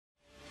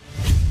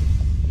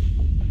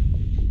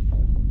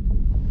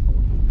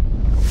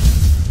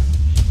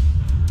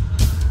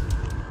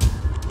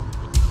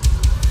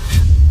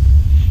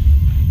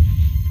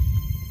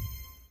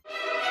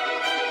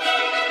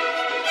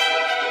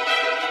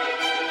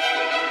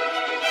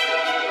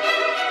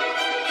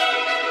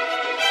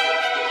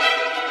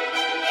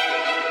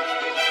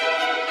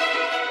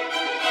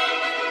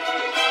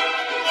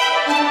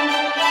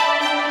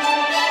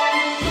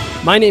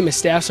My name is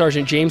Staff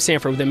Sergeant James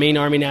Sanford with the Maine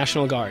Army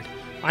National Guard.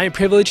 I am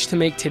privileged to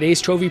make today's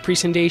trophy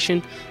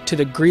presentation to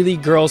the Greely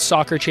Girls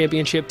Soccer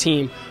Championship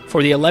team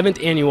for the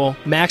 11th annual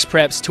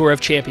MaxPreps Tour of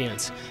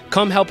Champions.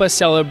 Come help us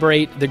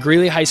celebrate the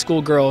Greely High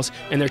School girls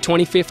and their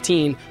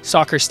 2015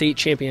 Soccer State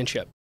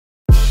Championship.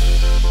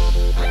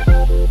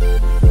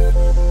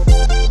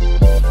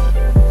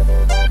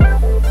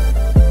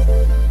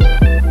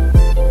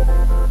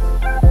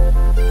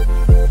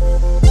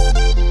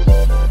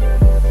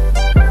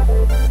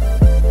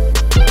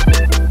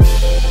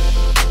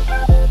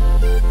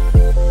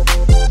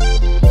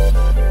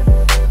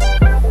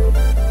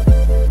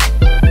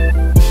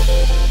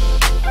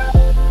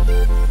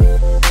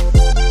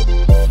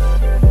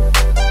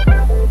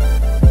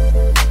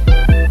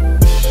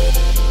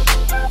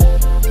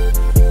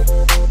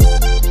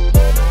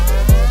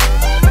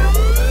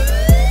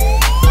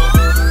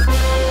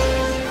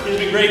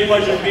 Great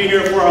pleasure to be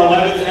here for our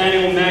 11th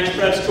annual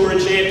MaxPreps Tour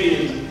of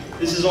Champions.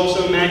 This is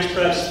also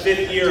MaxPreps'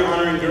 5th year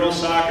honoring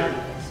girls soccer.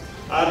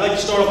 I'd like to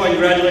start off by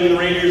congratulating the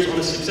Rangers on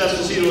a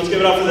successful season. Let's give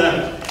it up for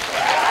them.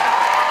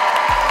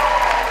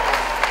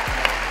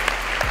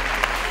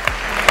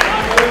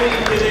 Not only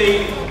did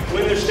they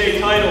win their state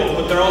title,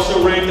 but they're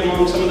also ranked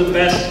among some of the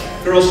best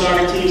girls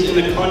soccer teams in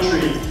the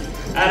country.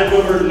 Out of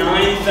over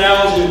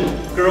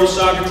 9,000 girls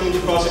soccer teams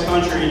across the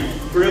country,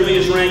 Greely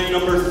is ranked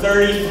number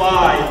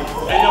 35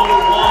 and number 1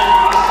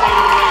 in the state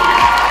of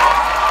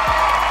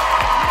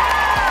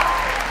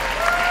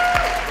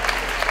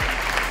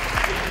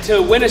Maine.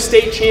 To win a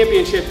state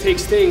championship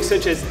takes things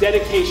such as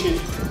dedication,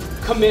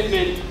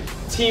 commitment,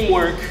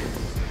 teamwork,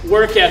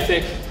 work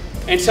ethic,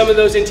 and some of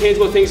those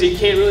intangible things that you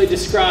can't really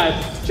describe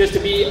just to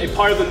be a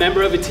part of a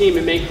member of a team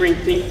and make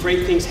great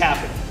things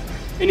happen.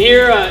 And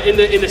here in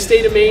the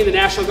state of Maine, the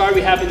National Guard,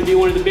 we happen to be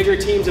one of the bigger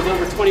teams of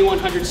over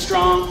 2,100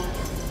 strong.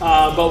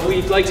 But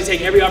we'd like to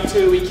take every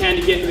opportunity we can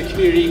to get into the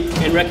community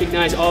and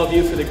recognize all of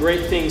you for the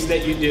great things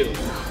that you do.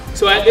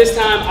 So at this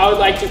time, I would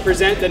like to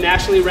present the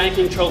nationally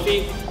ranking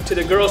trophy to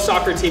the girls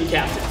soccer team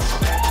captains.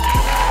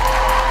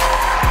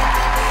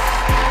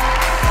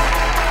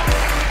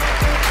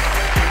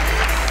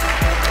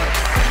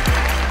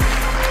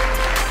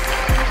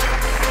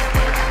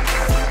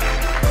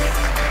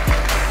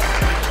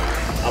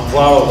 I'm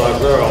proud of our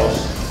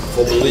girls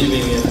for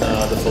believing in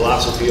the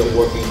philosophy of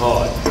working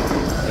hard.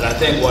 And I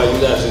think while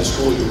you guys are in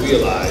school, you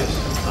realize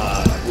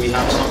we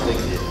have something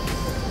here.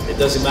 It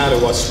doesn't matter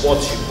what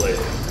sports you play,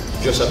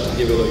 you just have to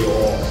give it your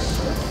all.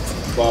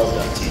 I'm proud of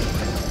that team.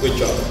 Good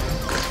job.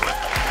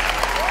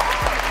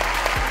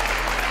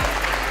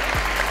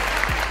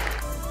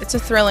 It's a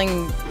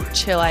thrilling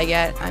chill I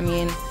get. I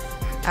mean,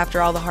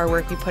 after all the hard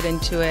work we put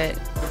into it,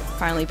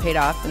 finally paid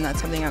off, and that's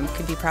something I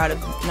could be proud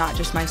of, not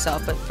just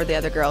myself, but for the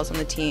other girls on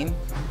the team,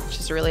 which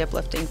is a really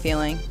uplifting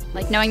feeling.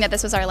 Like knowing that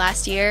this was our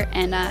last year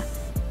and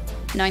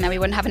knowing that we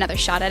wouldn't have another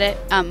shot at it.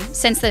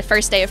 Since the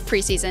first day of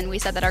preseason, we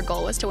said that our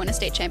goal was to win a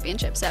state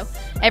championship. So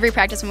every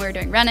practice when we were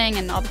doing running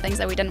and all the things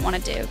that we didn't want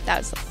to do,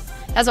 that's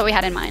what we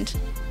had in mind.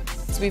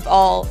 So we've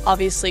all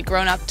obviously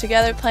grown up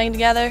together, playing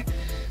together.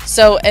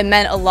 So it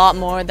meant a lot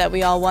more that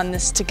we all won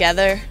this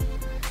together.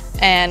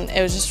 And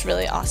it was just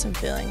really awesome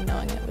feeling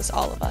knowing it was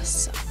all of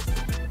us. So.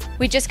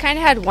 We just kind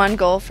of had one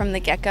goal from the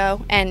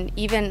get-go, and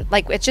even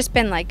like it's just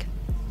been like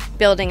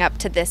building up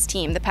to this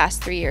team the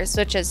past 3 years,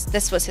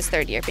 this was his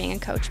 3rd year being a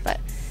coach. But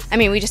I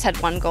mean, we just had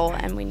one goal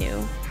and we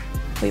knew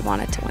we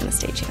wanted to win the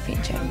state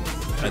championship.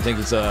 I think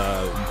it's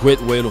a great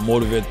way to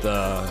motivate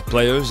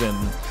players, and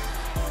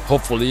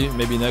hopefully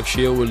maybe next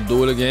year we'll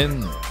do it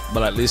again,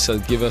 but at least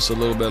it'll give us a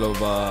little bit of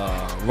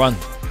run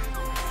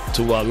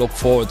to look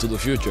forward to the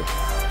future.